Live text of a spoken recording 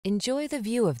Enjoy the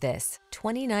view of this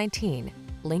 2019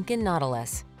 Lincoln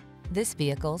Nautilus. This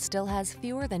vehicle still has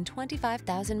fewer than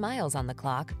 25,000 miles on the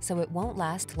clock, so it won't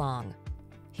last long.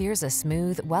 Here's a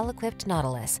smooth, well-equipped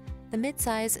Nautilus, the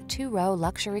midsize two-row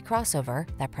luxury crossover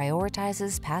that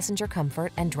prioritizes passenger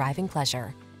comfort and driving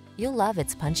pleasure. You'll love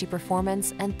its punchy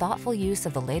performance and thoughtful use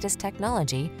of the latest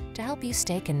technology to help you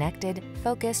stay connected,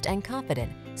 focused, and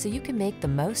confident so you can make the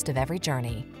most of every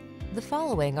journey. The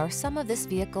following are some of this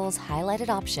vehicle's highlighted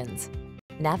options: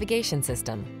 navigation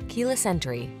system, keyless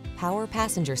entry, power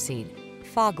passenger seat,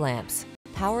 fog lamps,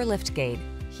 power liftgate,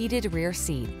 heated rear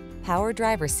seat, power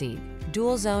driver seat,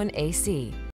 dual zone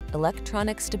AC,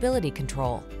 electronic stability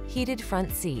control, heated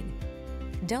front seat.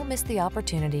 Don't miss the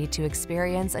opportunity to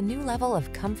experience a new level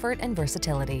of comfort and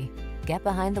versatility. Get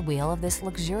behind the wheel of this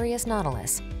luxurious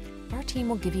Nautilus. Our team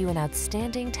will give you an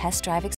outstanding test drive experience.